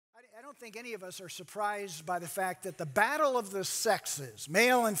don't think any of us are surprised by the fact that the battle of the sexes,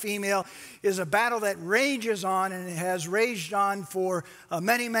 male and female, is a battle that rages on and has raged on for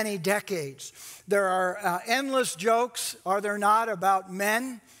many, many decades. There are endless jokes, are there not, about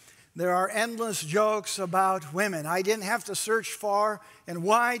men? There are endless jokes about women. I didn't have to search far and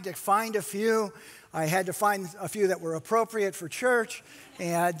wide to find a few. I had to find a few that were appropriate for church.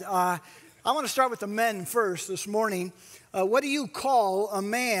 And I want to start with the men first this morning. What do you call a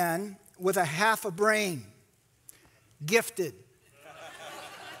man with a half a brain? Gifted.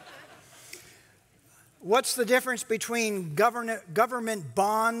 What's the difference between government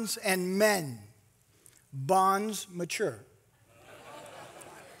bonds and men? Bonds mature.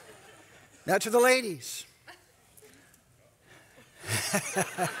 Now to the ladies.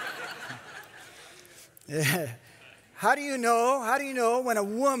 How do you know when a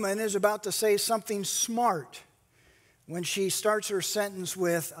woman is about to say something smart? When she starts her sentence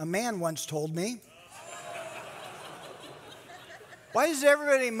with, "A man once told me." Why does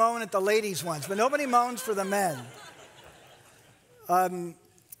everybody moan at the ladies once, but nobody moans for the men? How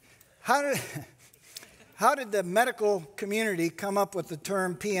did the medical community come up with the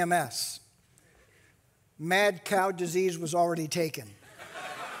term PMS? Mad cow disease was already taken.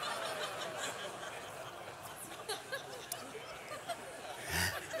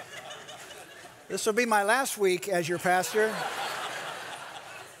 This will be my last week as your pastor.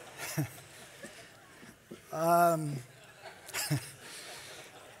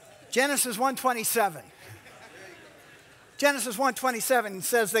 Genesis 1:27. Genesis 1:27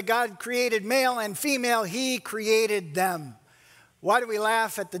 says that God created male and female, He created them. Why do we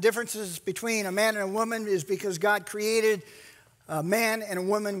laugh at the differences between a man and a woman? Is because God created a man and a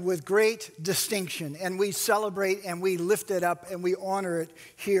woman with great distinction. And we celebrate and we lift it up and we honor it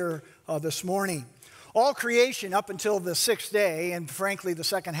here this morning. All creation up until the sixth day, and frankly the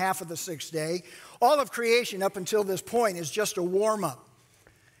second half of the sixth day, all of creation up until this point is just a warm-up.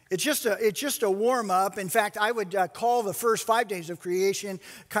 It's just a warm-up. In fact, I would call the first 5 days of creation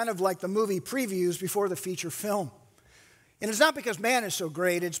kind of like the movie previews before the feature film. And it's not because man is so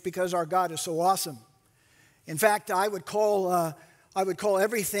great, it's because our God is so awesome. In fact, I would call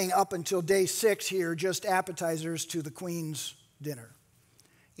everything up until day 6 here just appetizers to the Queen's dinner.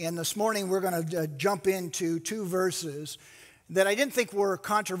 And this morning we're going to jump into 2 verses that I didn't think were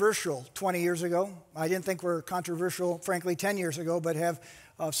controversial 20 years ago. I didn't think were controversial, frankly, 10 years ago, but have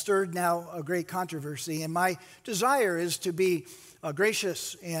stirred now a great controversy. And my desire is to be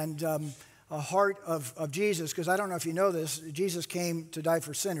gracious and a heart of Jesus, because I don't know if you know this, Jesus came to die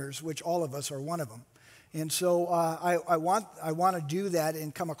for sinners, which all of us are one of them. And so I want to do that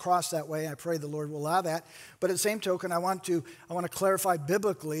and come across that way. I pray the Lord will allow that. But at the same token, I want to clarify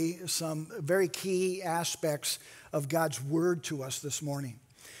biblically some very key aspects of God's word to us this morning.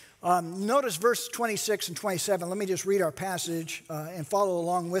 Notice verse 26 and 27. Let me just read our passage and follow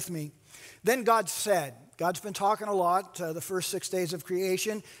along with me. Then God said, God's been talking a lot the first 6 days of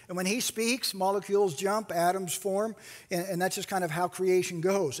creation. And when He speaks, molecules jump, atoms form. And that's just kind of how creation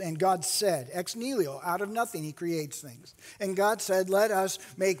goes. And God said, ex nihilo, out of nothing He creates things. And God said, let us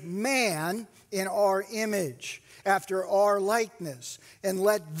make man in our image, after our likeness. And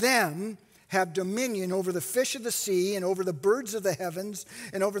let them have dominion over the fish of the sea, and over the birds of the heavens,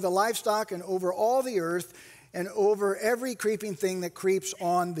 and over the livestock, and over all the earth, and over every creeping thing that creeps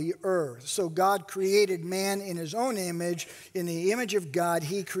on the earth. So God created man in His own image. In the image of God,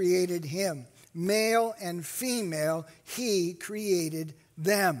 He created him. Male and female, He created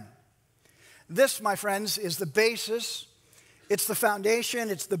them. This, my friends, is the basis. It's the foundation.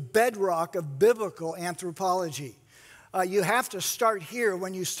 It's the bedrock of biblical anthropology. You have to start here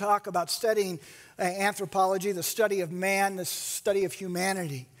when you talk about studying anthropology, the study of man, the study of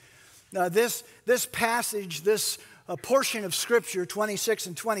humanity. This passage, this portion of Scripture, 26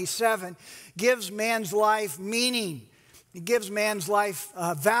 and 27, gives man's life meaning. It gives man's life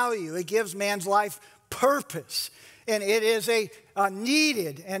value. It gives man's life purpose. And it is a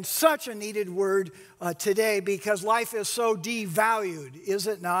needed and such a needed word today, because life is so devalued, is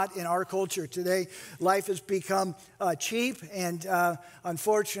it not, in our culture today? Life has become cheap and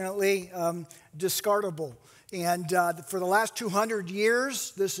unfortunately discardable. And for the last 200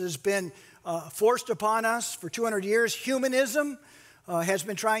 years, this has been forced upon us. For 200 years, humanism has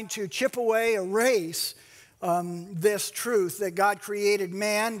been trying to chip away, erase this truth that God created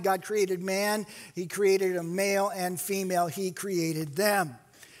man. He created a male and female. He created them.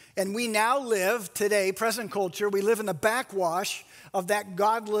 And we now live today, present culture, we live in the backwash of that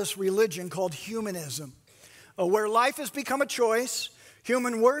godless religion called humanism, where life has become a choice,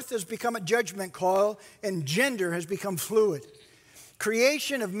 human worth has become a judgment call, and gender has become fluid.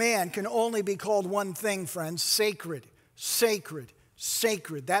 Creation of man can only be called one thing, friends: sacred, sacred,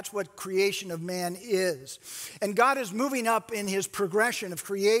 sacred. That's what creation of man is. And God is moving up in his progression of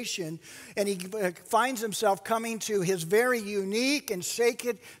creation, and he finds himself coming to his very unique and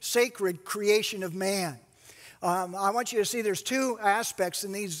sacred creation of man. I want you to see there's two aspects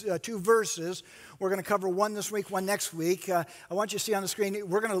in these two verses. We're going to cover one this week, one next week. I want you to see on the screen,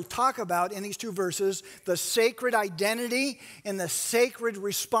 we're going to talk about in these two verses the sacred identity and the sacred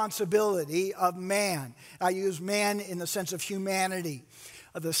responsibility of man. I use man in the sense of humanity.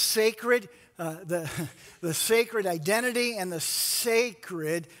 The sacred identity and the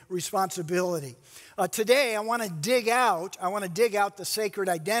sacred responsibility. Today, I want to dig out the sacred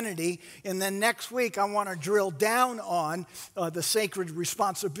identity, and then next week, I want to drill down on the sacred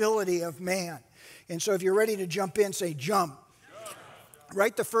responsibility of man. And so if you're ready to jump in, say jump.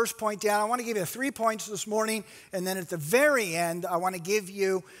 Write the first point down. I want to give you 3 points this morning, and then at the very end, I want to give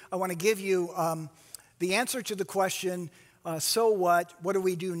you the answer to the question, so what? What do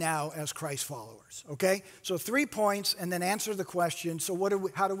we do now as Christ followers? Okay? So 3 points, and then answer the question, so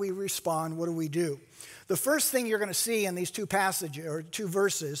how do we respond? What do we do? The first thing you're going to see in these two passages, or two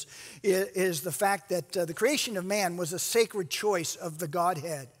verses, is the fact that the creation of man was a sacred choice of the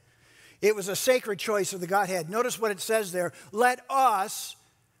Godhead. It was a sacred choice of the Godhead. Notice what it says there. Let us,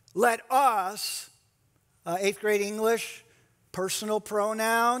 8th grade English, personal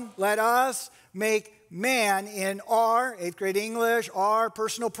pronoun, let us make man in our, 8th grade English, our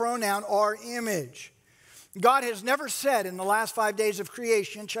personal pronoun, our image. God has never said in the last 5 days of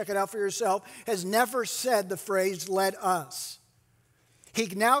creation, check it out for yourself, has never said the phrase, let us. He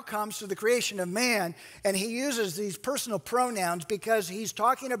now comes to the creation of man, and he uses these personal pronouns because he's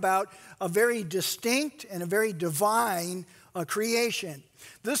talking about a very distinct and a very divine creation.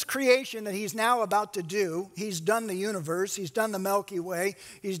 This creation that he's now about to do, he's done the universe, he's done the Milky Way,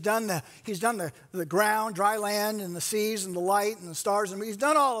 he's done the ground, dry land, and the seas, and the light, and the stars, and he's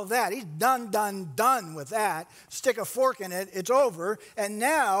done all of that. He's done with that. Stick a fork in it, it's over. And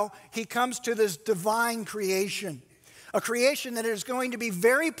now he comes to this divine creation. A creation that is going to be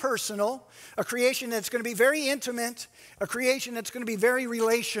very personal, a creation that's going to be very intimate, a creation that's going to be very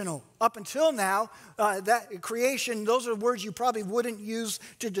relational. Up until now, that creation, those are words you probably wouldn't use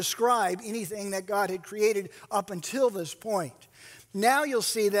to describe anything that God had created up until this point. Now you'll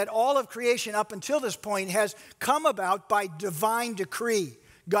see that all of creation up until this point has come about by divine decree.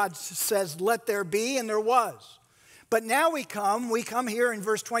 God says, let there be, and there was. But now we come here in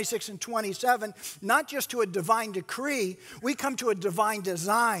verse 26 and 27, not just to a divine decree, we come to a divine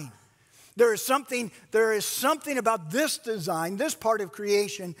design. There is something about this design, this part of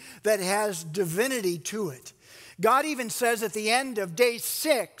creation, that has divinity to it. God even says at the end of day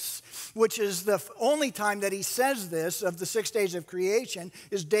 6, which is the only time that he says this of the 6 days of creation,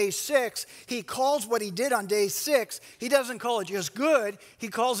 is day 6. He calls what he did on day 6, he doesn't call it just good, he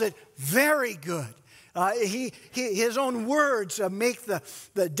calls it very good. His own words make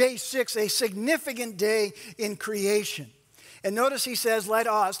the day 6 a significant day in creation. And notice he says, let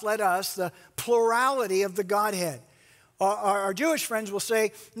us, the plurality of the Godhead. Our Jewish friends will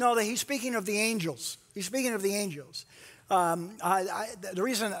say, no, that he's speaking of the angels. He's speaking of the angels. The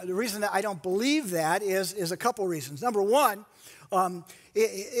reason that I don't believe that is a couple reasons. Number one,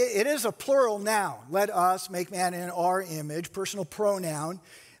 it is a plural noun. Let us make man in our image, personal pronoun.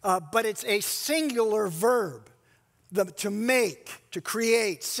 But it's a singular verb, to make, to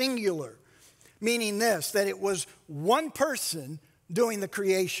create, singular, meaning this, that it was one person doing the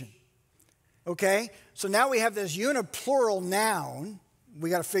creation. Okay? So now we have this uniplural noun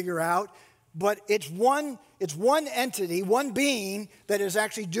we got to figure out, but it's one entity, one being that is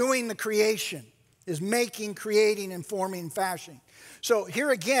actually doing the creation, is making, creating, and forming, and fashioning. So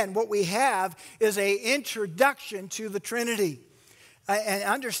here again, what we have is an introduction to the Trinity. And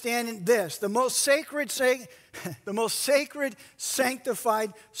understanding this, the most sacred,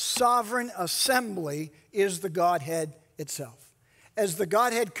 sanctified, sovereign assembly is the Godhead itself. As the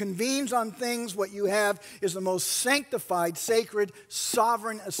Godhead convenes on things, what you have is the most sanctified, sacred,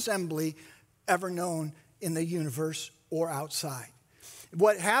 sovereign assembly ever known in the universe or outside.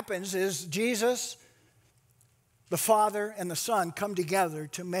 What happens is Jesus, the Father, and the Son come together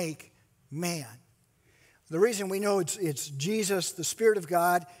to make man. The reason we know it's Jesus, the Spirit of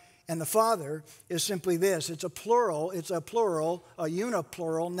God, and the Father is simply this. It's a uniplural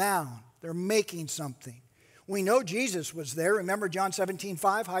noun. They're making something. We know Jesus was there. Remember John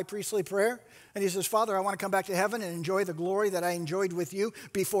 17:5, high priestly prayer? And he says, Father, I want to come back to heaven and enjoy the glory that I enjoyed with you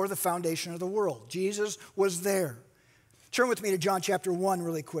before the foundation of the world. Jesus was there. Turn with me to John chapter 1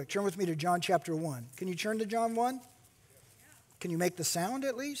 really quick. Turn with me to John chapter 1. Can you turn to John 1? Can you make the sound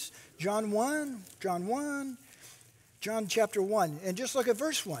at least? John chapter 1. And just look at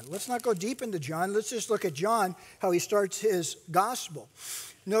verse 1. Let's not go deep into John. Let's just look at John, how he starts his gospel.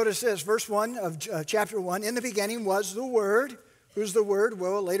 Notice this, verse 1 of chapter 1. In the beginning was the Word. Who's the Word?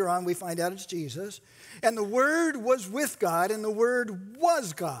 Well, later on we find out it's Jesus. And the Word was with God, and the Word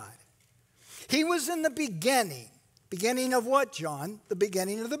was God. He was in the beginning. Beginning of what, John? The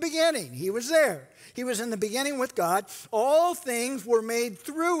beginning of the beginning. He was there. He was in the beginning with God. All things were made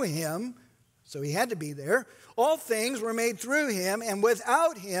through him, so he had to be there. All things were made through him, and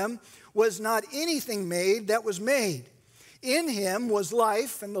without him was not anything made that was made. In him was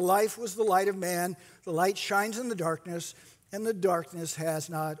life, and the life was the light of man. The light shines in the darkness, and the darkness has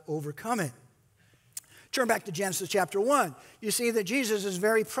not overcome it. Turn back to Genesis chapter 1. You see that Jesus is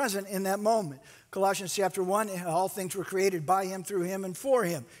very present in that moment. Colossians chapter 1, all things were created by him, through him, and for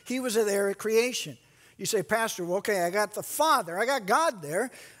him. He was there at creation. You say, Pastor, well, okay, I got the Father, I got God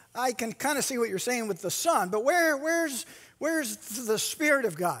there. I can kind of see what you're saying with the Son, but where's the Spirit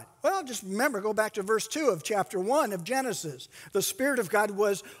of God? Well, just remember, go back to verse 2 of chapter 1 of Genesis. The Spirit of God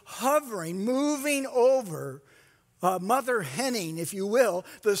was hovering, moving over, mother henning, if you will,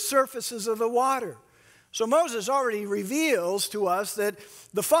 the surfaces of the water. So Moses already reveals to us that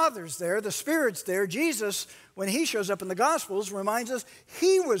the Father's there, the Spirit's there. Jesus, when he shows up in the Gospels, reminds us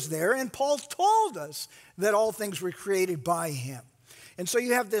he was there, and Paul told us that all things were created by him. And so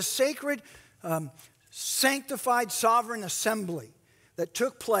you have this sacred, sanctified, sovereign assembly that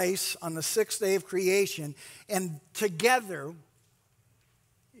took place on the sixth day of creation, and together,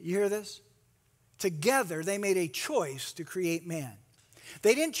 you hear this? Together they made a choice to create man.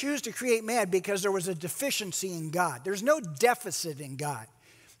 They didn't choose to create man because there was a deficiency in God. There's no deficit in God.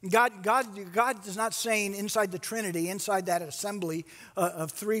 God is not saying inside the Trinity, inside that assembly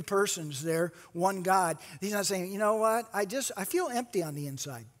of three persons there, one God. He's not saying, you know what, I feel empty on the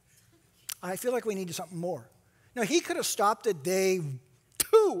inside. I feel like we need something more. No, he could have stopped at day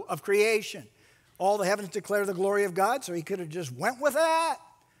 2 of creation. All the heavens declare the glory of God, so he could have just went with that.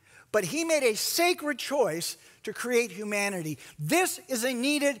 But he made a sacred choice to create humanity. This is a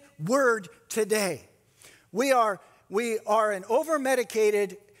needed word today. We are an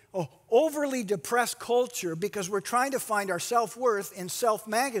over-medicated, overly depressed culture because we're trying to find our self-worth in Self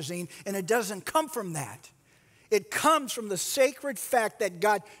magazine, and it doesn't come from that. It comes from the sacred fact that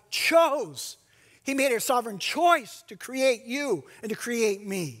God chose. He made a sovereign choice to create you and to create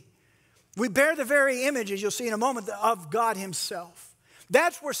me. We bear the very image, as you'll see in a moment, of God himself.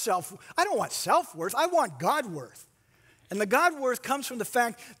 That's where I don't want self-worth, I want God-worth. And the God-worth comes from the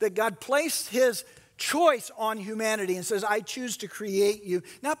fact that God placed his choice on humanity and says, I choose to create you,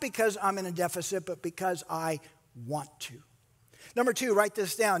 not because I'm in a deficit, but because I want to. Number 2, write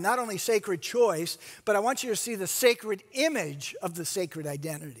this down. Not only sacred choice, but I want you to see the sacred image of the sacred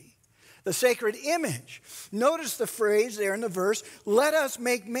identity. The sacred image. Notice the phrase there in the verse, let us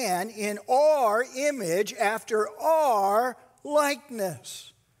make man in our image after our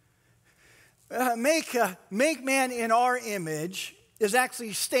likeness. Make man in our image is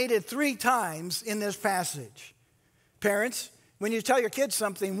actually stated 3 times in this passage. Parents, when you tell your kids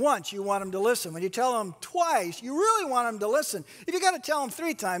something once, you want them to listen. When you tell them twice, you really want them to listen. If you got to tell them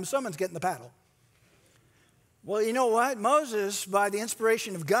 3 times, someone's getting the paddle. Well, you know what? Moses, by the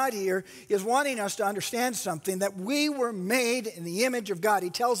inspiration of God here, is wanting us to understand something, that we were made in the image of God. He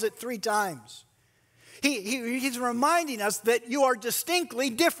tells it 3 times. He's reminding us that you are distinctly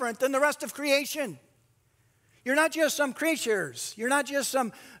different than the rest of creation. You're not just some creatures. You're not just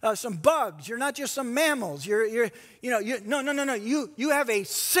some bugs. You're not just some mammals. No. You have a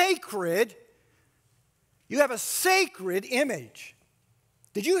sacred image.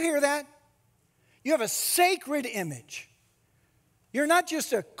 Did you hear that? You have a sacred image. You're not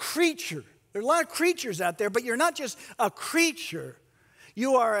just a creature. There are a lot of creatures out there, but you're not just a creature.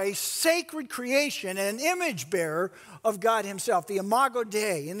 You are a sacred creation and an image bearer of God himself, the Imago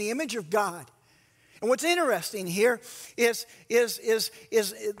Dei, in the image of God. And what's interesting here is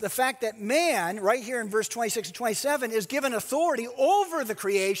the fact that man, right here in verse 26 and 27, is given authority over the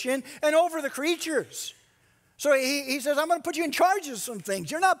creation and over the creatures. So he says, I'm going to put you in charge of some things.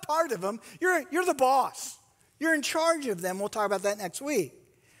 You're not part of them. You're the boss. You're in charge of them. We'll talk about that next week.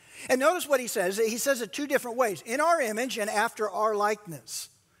 And notice what he says. He says it 2 different ways. In our image and after our likeness.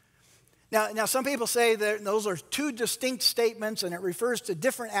 Now some people say that those are 2 distinct statements, and it refers to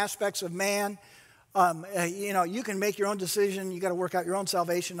different aspects of man. You can make your own decision. You got to work out your own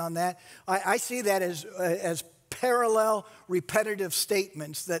salvation on that. I see that as parallel, repetitive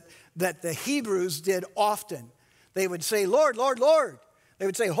statements that the Hebrews did often. They would say, Lord, Lord, Lord. They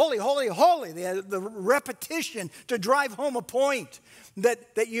would say, holy, holy, holy. They had the repetition to drive home a point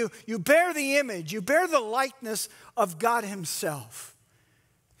that you bear the image, you bear the likeness of God himself.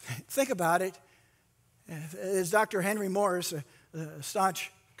 Think about it. As Dr. Henry Morris, a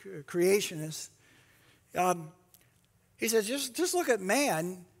staunch creationist, he says, just look at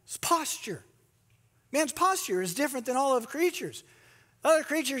man's posture. Man's posture is different than all of creatures. Other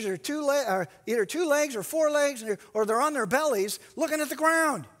creatures are either 2 legs or 4 legs, or they're on their bellies looking at the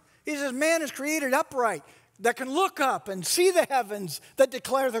ground. He says man is created upright, that can look up and see the heavens that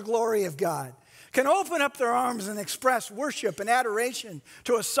declare the glory of God, can open up their arms and express worship and adoration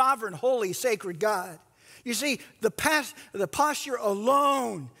to a sovereign, holy, sacred God. You see, the posture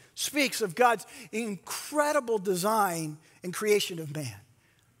alone speaks of God's incredible design and creation of man.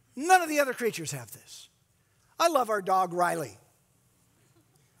 None of the other creatures have this. I love our dog, Riley.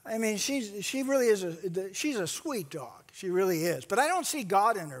 I mean, she really is she's a sweet dog. She really is. But I don't see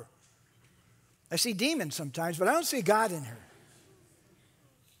God in her. I see demons sometimes, but I don't see God in her.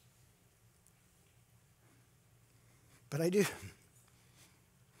 But I do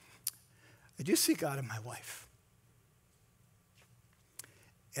see God in my wife.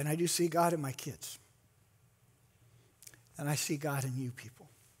 And I do see God in my kids. And I see God in you people.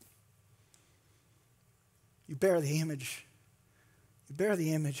 You bear the image. You bear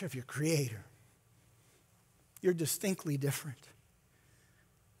the image of your Creator. You're distinctly different.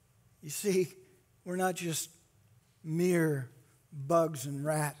 You see, we're not just mere bugs and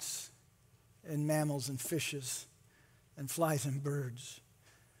rats and mammals and fishes and flies and birds.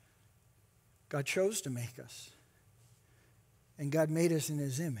 God chose to make us. And God made us in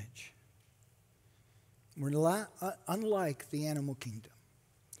his image. We're unlike the animal kingdom.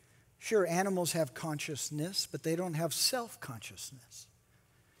 Sure, animals have consciousness, but they don't have self-consciousness.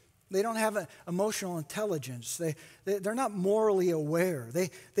 They don't have emotional intelligence. They're not morally aware. They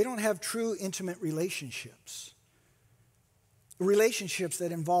don't have true intimate relationships. Relationships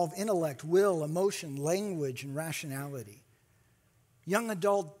that involve intellect, will, emotion, language, and rationality. Young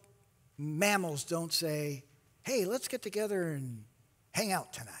adult mammals don't say, hey, let's get together and hang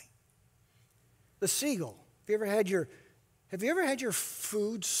out tonight. The seagull, have you ever had your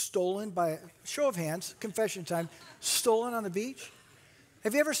food stolen by, show of hands, confession time, stolen on the beach?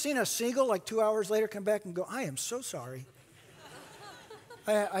 Have you ever seen a seagull like 2 hours later come back and go, I am so sorry.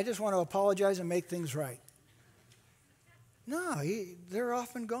 I just want to apologize and make things right. No, they're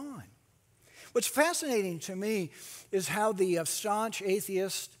often gone. What's fascinating to me is how the staunch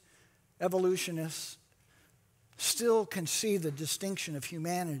atheist evolutionists still can see the distinction of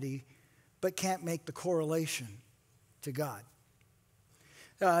humanity but can't make the correlation to God.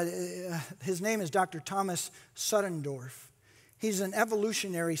 His name is Dr. Thomas Suttendorf. He's an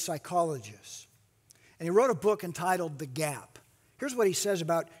evolutionary psychologist. And he wrote a book entitled The Gap. Here's what he says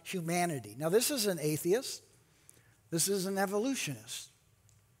about humanity. Now, this is an atheist. This is an evolutionist.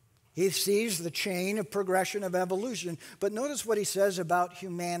 He sees the chain of progression of evolution. But notice what he says about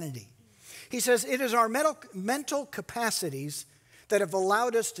humanity. He says, it is our mental capacities that have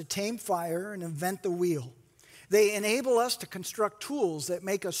allowed us to tame fire and invent the wheel. They enable us to construct tools that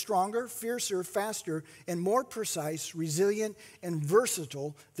make us stronger, fiercer, faster, and more precise, resilient, and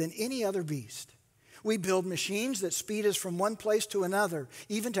versatile than any other beast. We build machines that speed us from one place to another,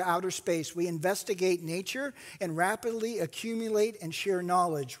 even to outer space. We investigate nature and rapidly accumulate and share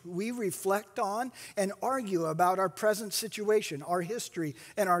knowledge. We reflect on and argue about our present situation, our history,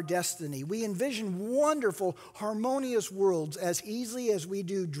 and our destiny. We envision wonderful, harmonious worlds as easily as we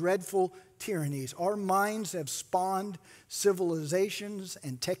do dreadful tyrannies. Our minds have spawned civilizations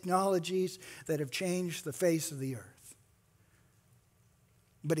and technologies that have changed the face of the earth.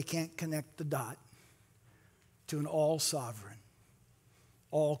 But he can't connect the dot to an all-sovereign,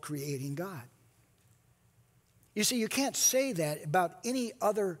 all-creating God. You see, you can't say that about any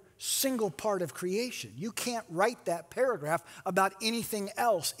other single part of creation. You can't write that paragraph about anything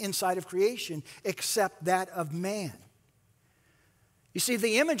else inside of creation except that of man. You see,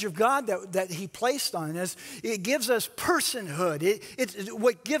 the image of God that he placed on us, it gives us personhood. It's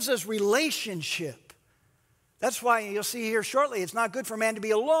what gives us relationship. That's why you'll see here shortly, it's not good for man to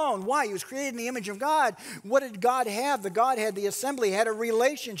be alone. Why? He was created in the image of God. What did God have? The Godhead, the assembly, had a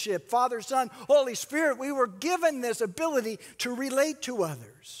relationship. Father, Son, Holy Spirit. We were given this ability to relate to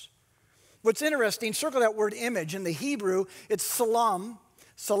others. What's interesting, circle that word image. In the Hebrew, it's salem.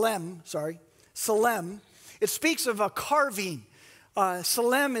 It speaks of a carving.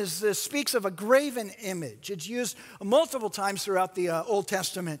 Salem speaks of a graven image. It's used multiple times throughout the Old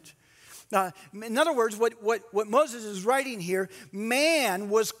Testament. In other words, what Moses is writing here, man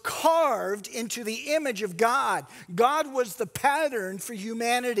was carved into the image of God. God was the pattern for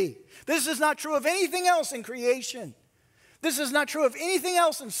humanity. This is not true of anything else in creation. This is not true of anything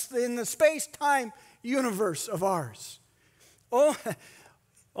else in the space-time universe of ours. Oh,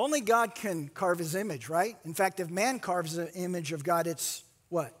 only God can carve his image, right? In fact, if man carves the image of God, it's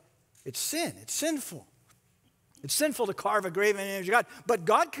what? It's sin. It's sinful. It's sinful to carve a graven image of God, but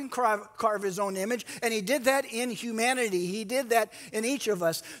God can carve his own image, and he did that in humanity. He did that in each of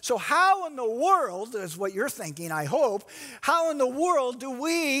us. So how in the world, is what you're thinking, I hope, how in the world do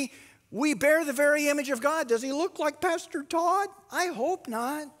we bear the very image of God? Does he look like Pastor Todd? I hope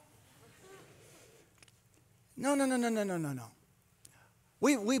not. No.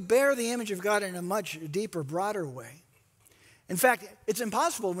 We bear the image of God in a much deeper, broader way. In fact, it's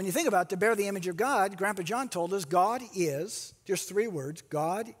impossible when you think about it to bear the image of God. Grandpa John told us God is, just 3 words,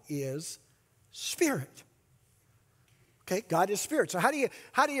 God is spirit. Okay, God is spirit. So how do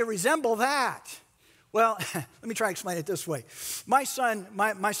you resemble that? Well, let me try to explain it this way. My son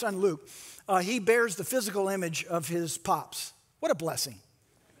Luke, he bears the physical image of his pops. What a blessing.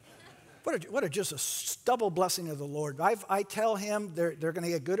 What a just a double blessing of the Lord. I tell him they're going to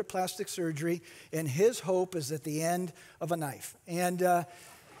get good at plastic surgery, and his hope is at the end of a knife. And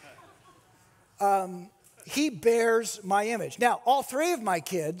he bears my image. Now, all 3 of my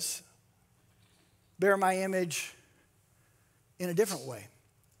kids bear my image in a different way.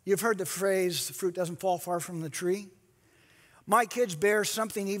 You've heard the phrase, the fruit doesn't fall far from the tree. My kids bear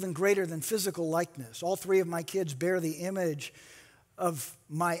something even greater than physical likeness. All 3 of my kids bear the image of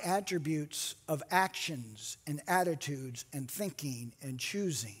my attributes of actions and attitudes and thinking and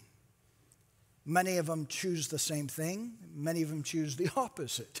choosing. Many of them choose the same thing. Many of them choose the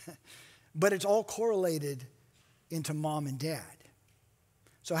opposite. But it's all correlated into mom and dad.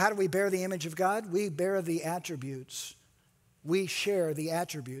 So how do we bear the image of God? We bear the attributes. We share the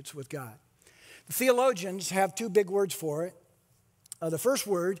attributes with God. The theologians have 2 big words for it. The first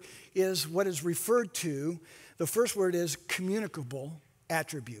word is what is referred to. The first word is communicable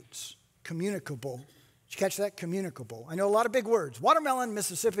attributes. Communicable. Did you catch that? Communicable. I know a lot of big words. Watermelon,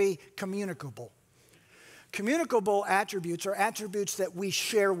 Mississippi, communicable. Communicable attributes are attributes that we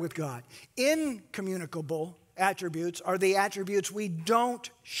share with God. Incommunicable attributes are the attributes we don't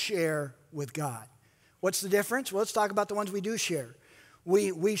share with God. What's the difference? Well, let's talk about the ones we do share.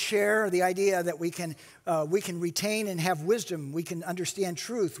 We share the idea that we can retain and have wisdom. We can understand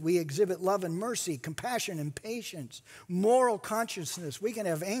truth. We exhibit love and mercy, compassion and patience, moral consciousness. We can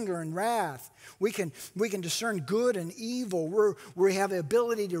have anger and wrath. We can discern good and evil. We have the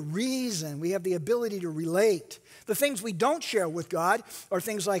ability to reason. We have the ability to relate. The things we don't share with God are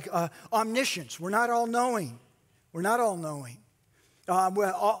things like omniscience. We're not all knowing. We're not all knowing.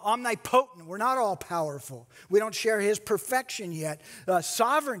 We're omnipotent. We're not all powerful. We don't share his perfection yet.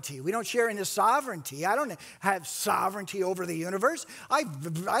 Sovereignty. We don't share in his sovereignty. I don't have sovereignty over the universe. I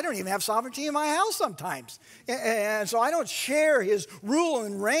don't even have sovereignty in my house sometimes. And so I don't share his rule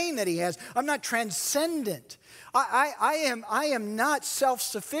and reign that he has. I'm not transcendent. I am not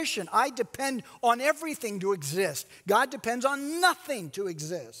self-sufficient. I depend on everything to exist. God depends on nothing to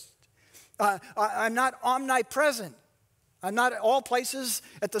exist. I'm not omnipresent. I'm not at all places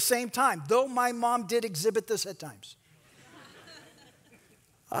at the same time, though my mom did exhibit this at times.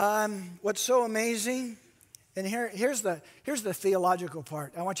 What's so amazing, and here's the theological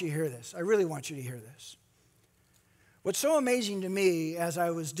part. I want you to hear this. I really want you to hear this. What's so amazing to me as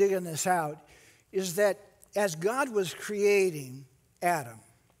I was digging this out is that as God was creating Adam,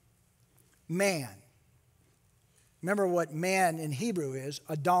 man, remember what man in Hebrew is,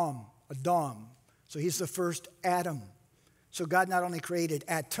 Adam. So he's the first Adam. So God not only created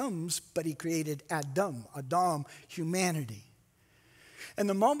atoms, but he created Adam, humanity. And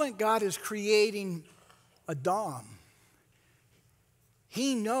the moment God is creating Adam,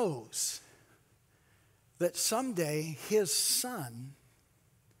 he knows that someday his son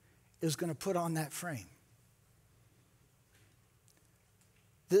is going to put on that frame.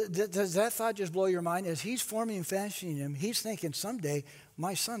 Does that thought just blow your mind? As he's forming and fashioning him, he's thinking someday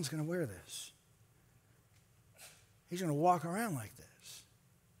my son's going to wear this. He's going to walk around like this.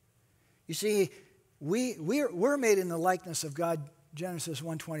 You see, we're made in the likeness of God, Genesis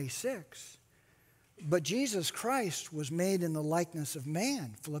 1:26. But Jesus Christ was made in the likeness of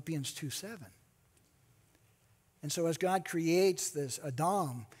man, Philippians 2:7. And so as God creates this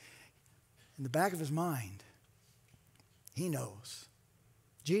Adam, in the back of his mind, he knows.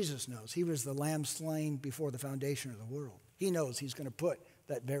 Jesus knows. He was the lamb slain before the foundation of the world. He knows he's going to put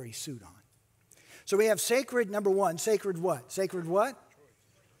that very suit on. So we have sacred, number one, sacred what? Sacred what?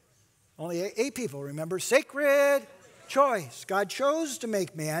 Only 8 people, remember? Sacred choice. God chose to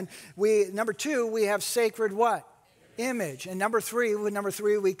make man. Number 2, we have sacred what? Image. And number 3,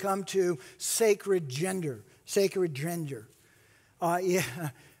 we come to sacred gender. Sacred gender. I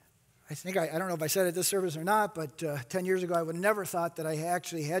don't know if I said it at this service or not, but 10 years ago I would have never thought that I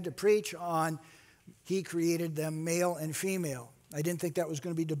actually had to preach on He created them male and female. I didn't think that was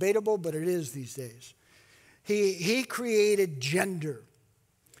going to be debatable, but it is these days. He created gender.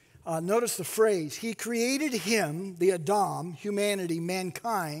 Notice the phrase, He created him, the Adam, humanity,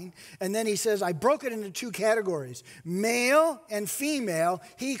 mankind, and then He says, I broke it into 2 categories. Male and female,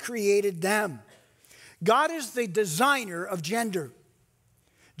 He created them. God is the designer of gender.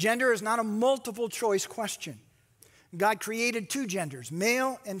 Gender is not a multiple choice question. God created 2 genders,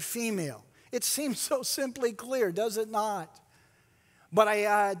 male and female. It seems so simply clear, does it not? But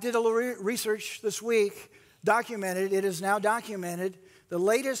I did a little research this week, it is now documented. The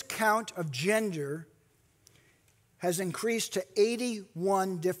latest count of gender has increased to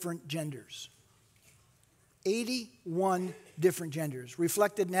 81 different genders. 81 different genders.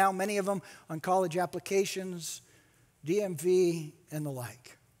 Reflected now, many of them on college applications, DMV, and the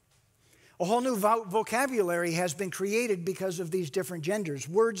like. A whole new vocabulary has been created because of these different genders.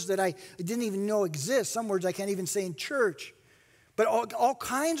 Words that I didn't even know exist. Some words I can't even say in church. But all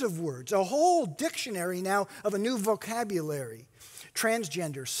kinds of words. A whole dictionary now of a new vocabulary.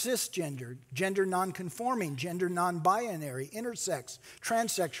 Transgender, cisgender, gender nonconforming, gender non-binary, intersex,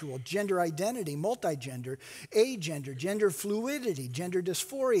 transsexual, gender identity, multigender, agender, gender fluidity, gender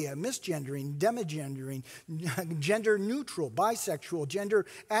dysphoria, misgendering, demigendering, gender neutral, bisexual, gender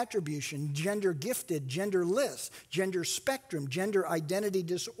attribution, gender gifted, genderless, gender spectrum, gender identity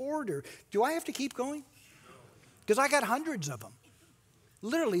disorder. Do I have to keep going? Because I got hundreds of them.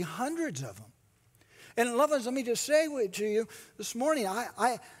 Literally hundreds of them. And loved ones, let me just say to you this morning,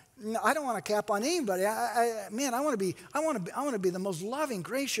 I don't want to cap on anybody. I want to be the most loving,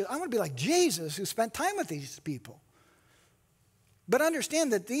 gracious. I want to be like Jesus, who spent time with these people. But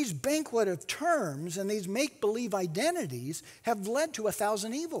understand that these banquet of terms and these make-believe identities have led to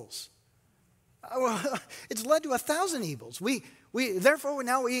 1,000 evils. It's led to 1,000 evils. Therefore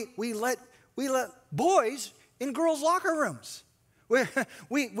now we let boys in girls' locker rooms.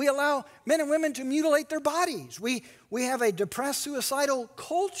 We allow men and women to mutilate their bodies. We have a depressed, suicidal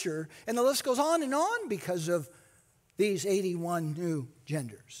culture, and the list goes on because of these 81 new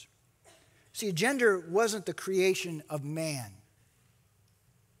genders. See, gender wasn't the creation of man.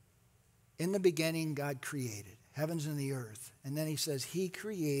 In the beginning, God created heavens and the earth. And then He says He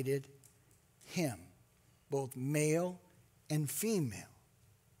created him, both male and female.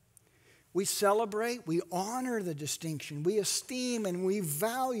 We celebrate, we honor the distinction, we esteem and we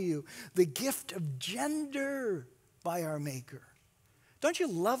value the gift of gender by our Maker. Don't you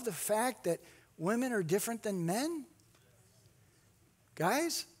love the fact that women are different than men?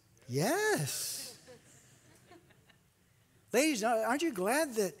 Guys? Yes. Ladies, aren't you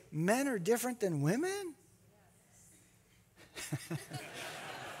glad that men are different than women?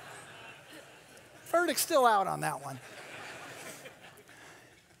 Verdict's still out on that one.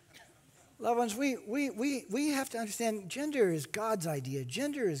 Loved ones, we have to understand gender is God's idea.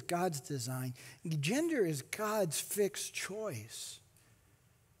 Gender is God's design. Gender is God's fixed choice.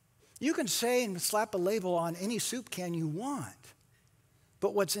 You can say and slap a label on any soup can you want,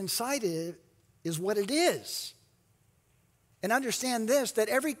 but what's inside it is what it is. And understand this, that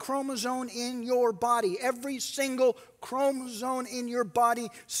every chromosome in your body, every single chromosome in your body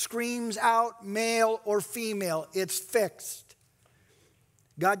screams out male or female. It's fixed.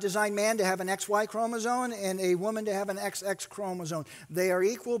 God designed man to have an XY chromosome and a woman to have an XX chromosome. They are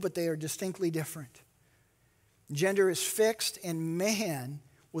equal, but they are distinctly different. Gender is fixed, and man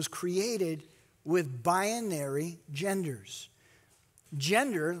was created with binary genders.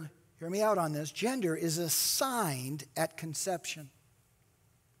 Gender, hear me out on this, gender is assigned at conception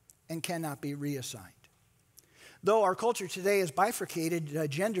and cannot be reassigned. Though our culture today has bifurcated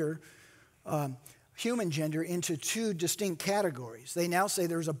human gender into 2 distinct categories. They now say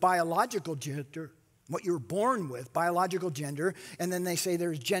there's a biological gender, what you're born with, biological gender, and then they say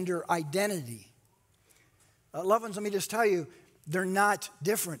there's gender identity. Loved ones, let me just tell you, they're not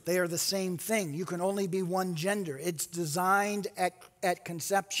different. They are the same thing. You can only be one gender. It's designed at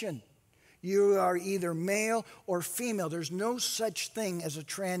conception. You are either male or female. There's no such thing as a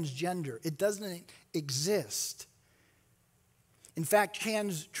transgender. It doesn't exist. In fact,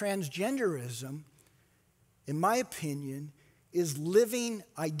 transgenderism, in my opinion, is living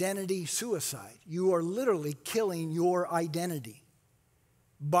identity suicide. You are literally killing your identity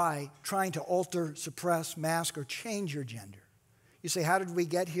by trying to alter, suppress, mask, or change your gender. You say, how did we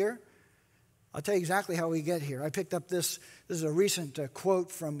get here? I'll tell you exactly how we get here. I picked up this is a recent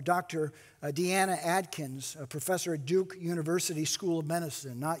quote from Dr. Deanna Adkins, a professor at Duke University School of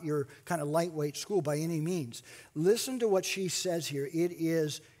Medicine, not your kind of lightweight school by any means. Listen to what she says here. It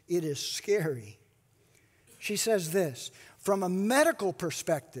is scary. She says this: from a medical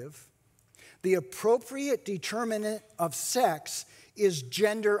perspective, the appropriate determinant of sex is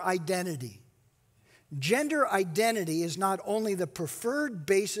gender identity. Gender identity is not only the preferred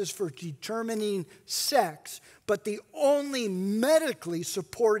basis for determining sex, but the only medically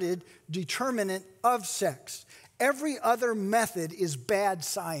supported determinant of sex. Every other method is bad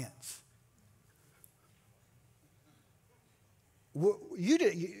science.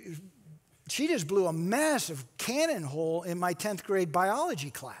 She just blew a massive cannon hole in my 10th grade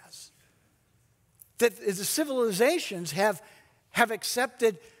biology class. That the civilizations have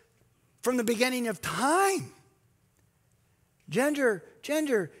accepted from the beginning of time. Gender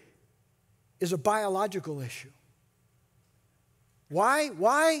is a biological issue. Why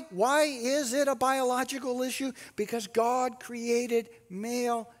is it a biological issue? Because God created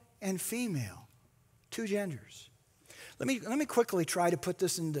male and female, two genders. Let me quickly try to put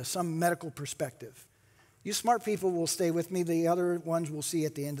this into some medical perspective. You smart people will stay with me. The other ones we'll see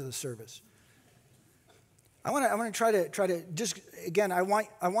at the end of the service. I want to try to just again. I want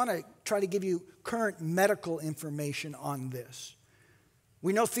to try to give you current medical information on this.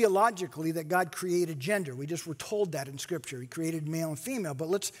 We know theologically that God created gender. We just were told that in Scripture. He created male and female. But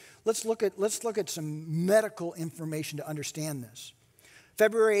let's look at some medical information to understand this.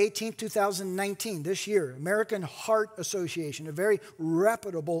 February 18, 2019, this year, American Heart Association, a very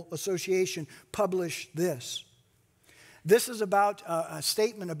reputable association, published this. This is about a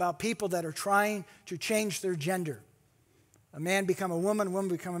statement about people that are trying to change their gender. A man become a woman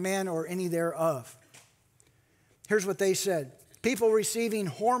become a man, or any thereof. Here's what they said. People receiving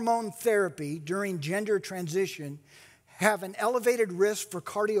hormone therapy during gender transition have an elevated risk for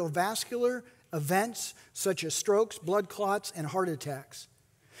cardiovascular events such as strokes, blood clots, and heart attacks.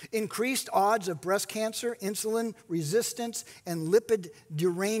 Increased odds of breast cancer, insulin resistance, and lipid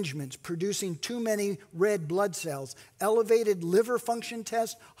derangements producing too many red blood cells, elevated liver function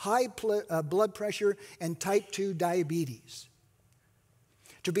tests, high blood pressure, and type 2 diabetes.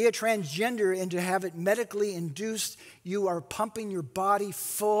 To be a transgender and to have it medically induced, you are pumping your body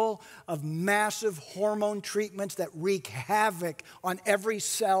full of massive hormone treatments that wreak havoc on every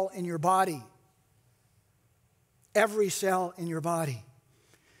cell in your body. Every cell in your body.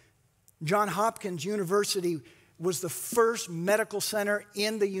 Johns Hopkins University was the first medical center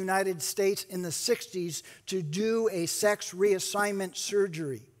in the United States in the 60s to do a sex reassignment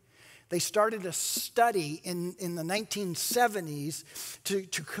surgery. They started a study in the 1970s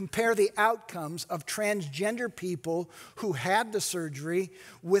to compare the outcomes of transgender people who had the surgery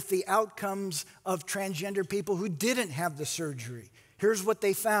with the outcomes of transgender people who didn't have the surgery. Here's what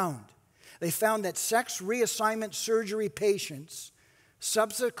they found. They found that sex reassignment surgery patients'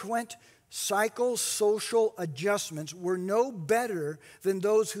 subsequent psychosocial adjustments were no better than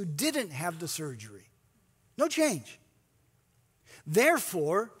those who didn't have the surgery. No change.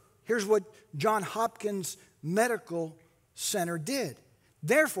 Therefore, here's what Johns Hopkins Medical Center did.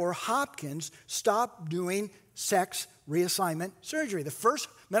 Therefore, Hopkins stopped doing sex reassignment surgery. The first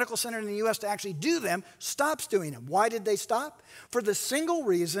medical center in the U.S. to actually do them stops doing them. Why did they stop? For the single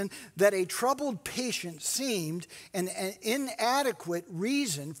reason that a troubled patient seemed an inadequate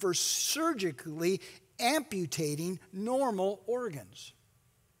reason for surgically amputating normal organs.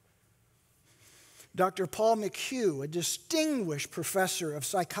 Dr. Paul McHugh, a distinguished professor of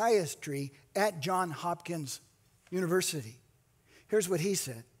psychiatry at Johns Hopkins University, here's what he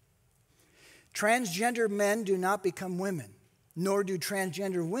said. Transgender men do not become women, nor do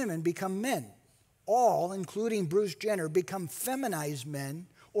transgender women become men. All, including Bruce Jenner, become feminized men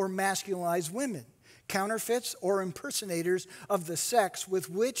or masculinized women, counterfeits or impersonators of the sex with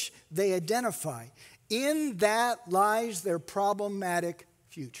which they identify. In that lies their problematic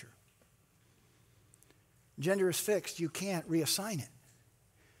future. Gender is fixed. You can't reassign it.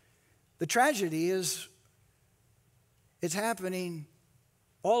 The tragedy is it's happening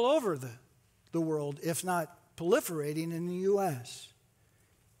all over the world, if not proliferating in the U.S.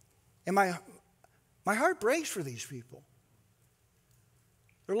 And my heart breaks for these people.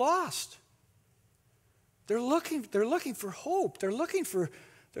 They're lost. They're looking for hope. They're looking for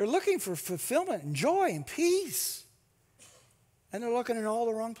fulfillment and joy and peace. And they're looking in all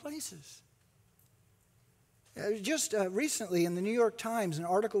the wrong places. Just recently in the New York Times, an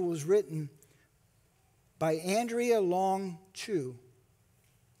article was written by Andrea Long Chu.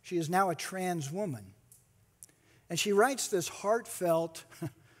 She is now a trans woman. And she writes this heartfelt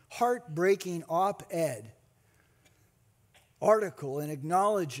heartbreaking op-ed article and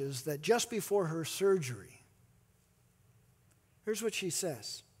acknowledges that just before her surgery, here's what she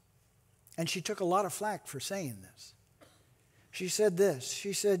says. And she took a lot of flack for saying this. She said this.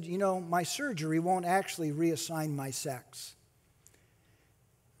 She said, my surgery won't actually reassign my sex.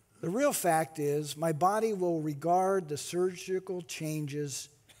 The real fact is my body will regard the surgical changes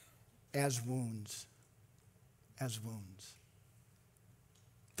as wounds. As wounds.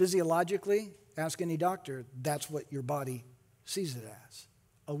 Physiologically, ask any doctor, that's what your body sees it as,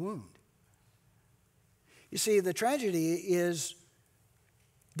 a wound. You see, the tragedy is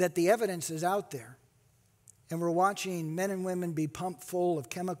that the evidence is out there, and we're watching men and women be pumped full of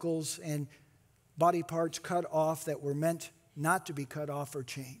chemicals and body parts cut off that were meant not to be cut off or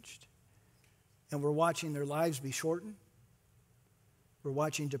changed. And we're watching their lives be shortened. We're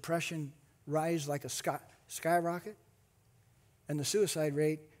watching depression rise like a skyrocket, and the suicide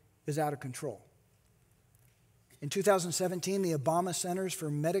rate is out of control. In 2017, the Obama Centers for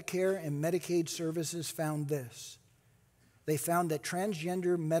Medicare and Medicaid Services found this. They found that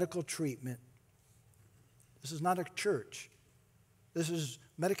transgender medical treatment, this is not a church, this is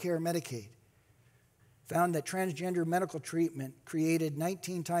Medicare and Medicaid, found that transgender medical treatment created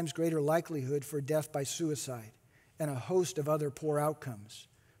 19 times greater likelihood for death by suicide and a host of other poor outcomes,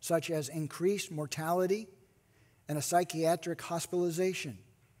 such as increased mortality and a psychiatric hospitalization.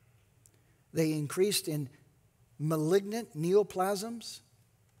 They increased in malignant neoplasms,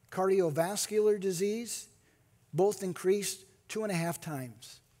 cardiovascular disease, both increased 2.5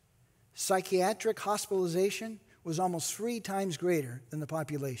 times. Psychiatric hospitalization was almost 3 times greater than the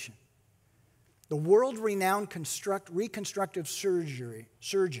population. The world-renowned reconstructive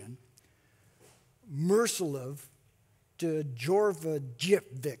surgeon, Miroslav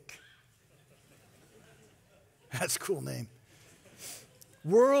Djordjevic, that's a cool name,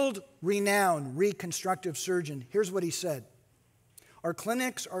 world-renowned reconstructive surgeon, here's what he said. Our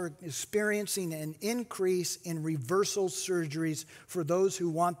clinics are experiencing an increase in reversal surgeries for those who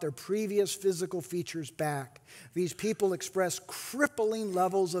want their previous physical features back. These people express crippling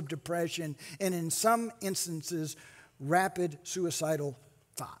levels of depression and, in some instances, rapid suicidal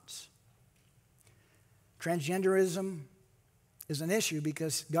thoughts. Transgenderism is an issue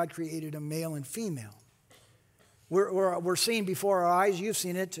because God created a male and female. We're seeing before our eyes, you've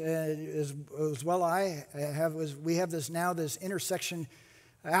seen it as well I have, we have this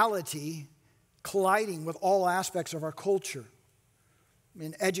intersectionality colliding with all aspects of our culture.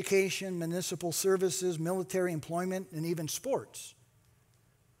 In education, municipal services, military employment, and even sports.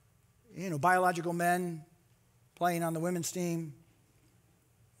 Biological men playing on the women's team,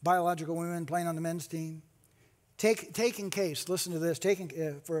 biological women playing on the men's team. Take in case, listen to this,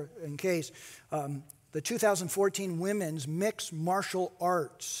 the 2014 women's mixed martial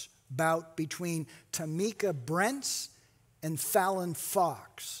arts bout between Tamika Brents and Fallon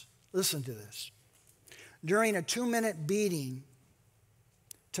Fox. Listen to this. During a 2-minute beating,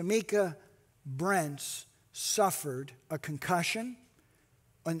 Tamika Brents suffered a concussion,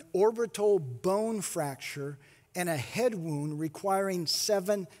 an orbital bone fracture, and a head wound requiring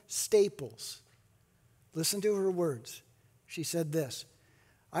 7 staples. Listen to her words. She said this,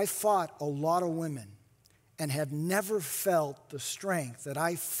 I fought a lot of women and have never felt the strength that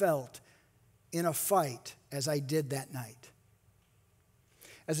I felt in a fight as I did that night.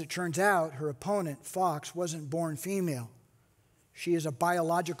 As it turns out, her opponent, Fox, wasn't born female. She is a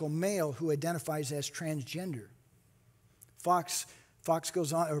biological male who identifies as transgender. Brents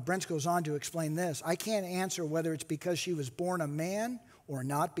goes on to explain this. I can't answer whether it's because she was born a man or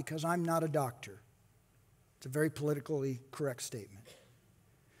not because I'm not a doctor. It's a very politically correct statement.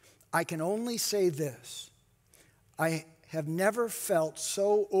 I can only say this. I have never felt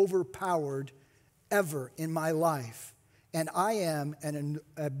so overpowered ever in my life, and I am an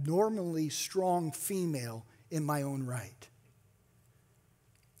abnormally strong female in my own right.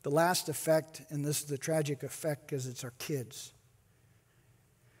 The last effect, and this is the tragic effect because it's our kids.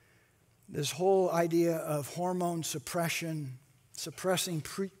 This whole idea of hormone suppression, suppressing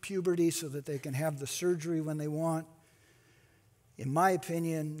puberty so that they can have the surgery when they want. In my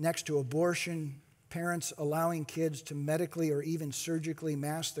opinion, next to abortion, parents allowing kids to medically or even surgically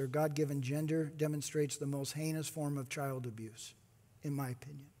mask their God-given gender demonstrates the most heinous form of child abuse, in my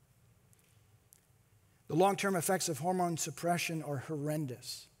opinion. The long-term effects of hormone suppression are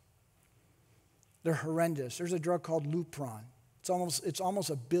horrendous. They're horrendous. There's a drug called Lupron. It's almost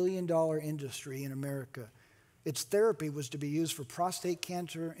 $1 billion industry in America. Its therapy was to be used for prostate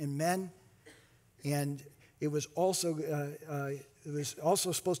cancer in men, and it was also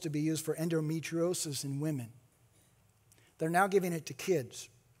supposed to be used for endometriosis in women. They're now giving it to kids.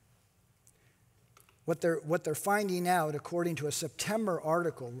 What they're finding out, according to this September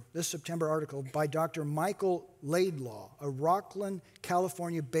article by Dr. Michael Laidlaw, a Rockland,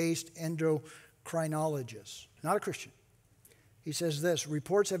 California-based endocrinologist, not a Christian. He says this: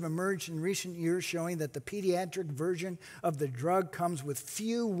 reports have emerged in recent years showing that the pediatric version of the drug comes with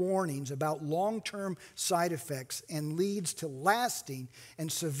few warnings about long-term side effects and leads to lasting and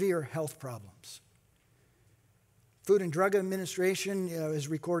severe health problems. Food and Drug Administration has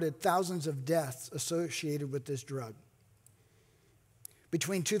recorded thousands of deaths associated with this drug.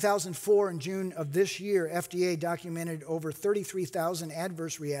 Between 2004 and June of this year, FDA documented over 33,000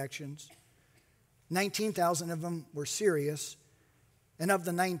 adverse reactions. 19,000 of them were serious, and of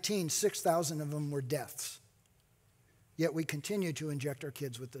the 19, 6,000 of them were deaths. Yet we continue to inject our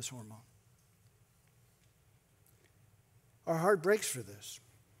kids with this hormone. Our heart breaks for this.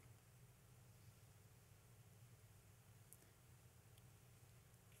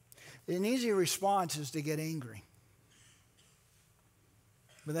 An easy response is to get angry.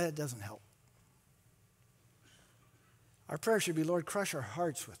 But that doesn't help. Our prayer should be, Lord, crush our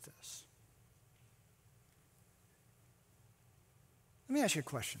hearts with this. Let me ask you a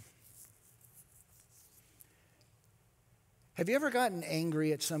question. Have you ever gotten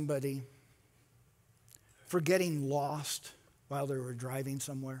angry at somebody for getting lost while they were driving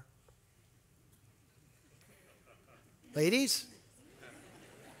somewhere? Ladies?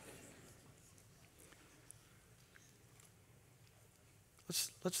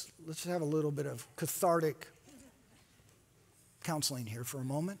 Let's have a little bit of cathartic counseling here for a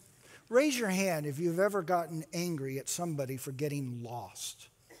moment. Raise your hand if you've ever gotten angry at somebody for getting lost.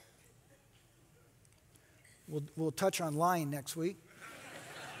 We'll touch on lying next week.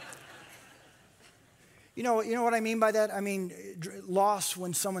 You know what I mean by that? I mean lost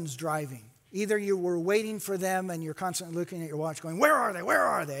when someone's driving. Either you were waiting for them and you're constantly looking at your watch going, where are they? Where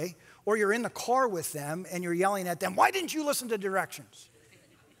are they? Or you're in the car with them and you're yelling at them, why didn't you listen to directions?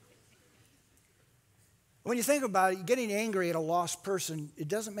 When you think about it, getting angry at a lost person, it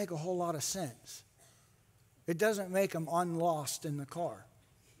doesn't make a whole lot of sense. It doesn't make them unlost in the car.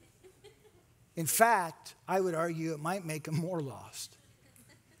 In fact, I would argue it might make them more lost.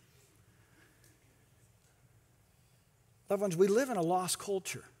 Loved ones, we live in a lost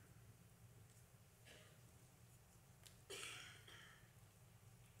culture.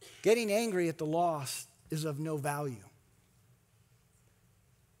 Getting angry at the lost is of no value.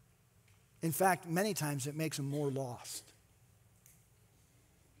 In fact, many times it makes them more lost.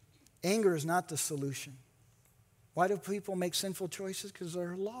 Anger is not the solution. Why do people make sinful choices? Because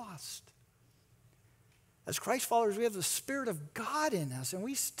they're lost. As Christ followers, we have the Spirit of God in us, and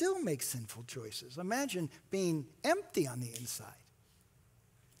we still make sinful choices. Imagine being empty on the inside.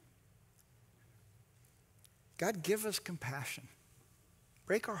 God, give us compassion.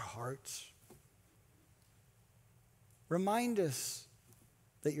 Break our hearts. Remind us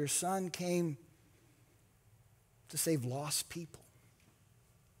that your Son came to save lost people.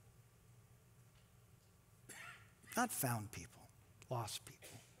 Not found people, lost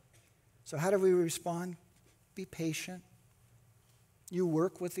people. So how do we respond? Be patient. You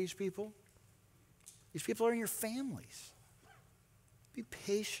work with these people. These people are in your families. Be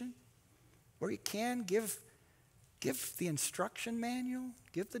patient. Where you can, give the instruction manual,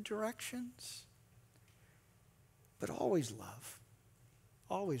 give the directions. But always love.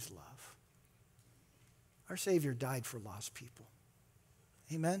 Always love. Our Savior died for lost people.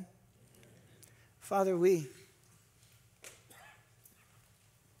 Amen? Father, we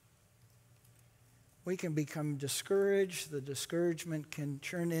can become discouraged. The discouragement can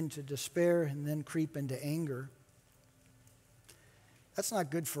turn into despair and then creep into anger. That's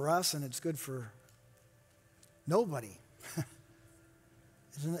not good for us, and it's good for nobody.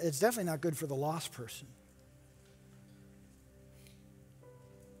 It's definitely not good for the lost person.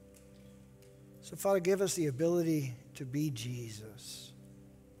 So, Father, give us the ability to be Jesus.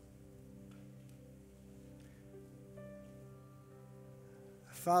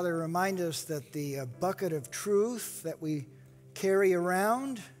 Father, remind us that the bucket of truth that we carry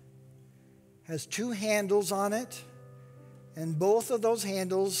around has two handles on it, and both of those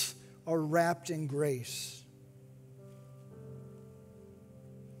handles are wrapped in grace.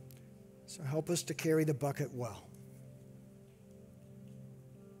 So help us to carry the bucket well.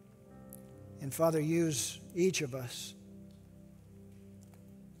 And Father, use each of us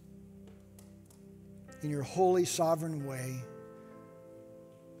in your holy, sovereign way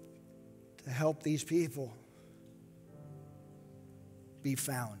to help these people be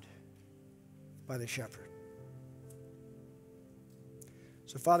found by the shepherd.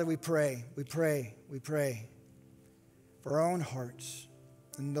 So Father, we pray for our own hearts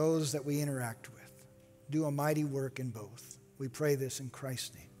and those that we interact with. do a mighty work in both. We pray this in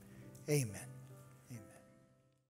Christ's name. Amen.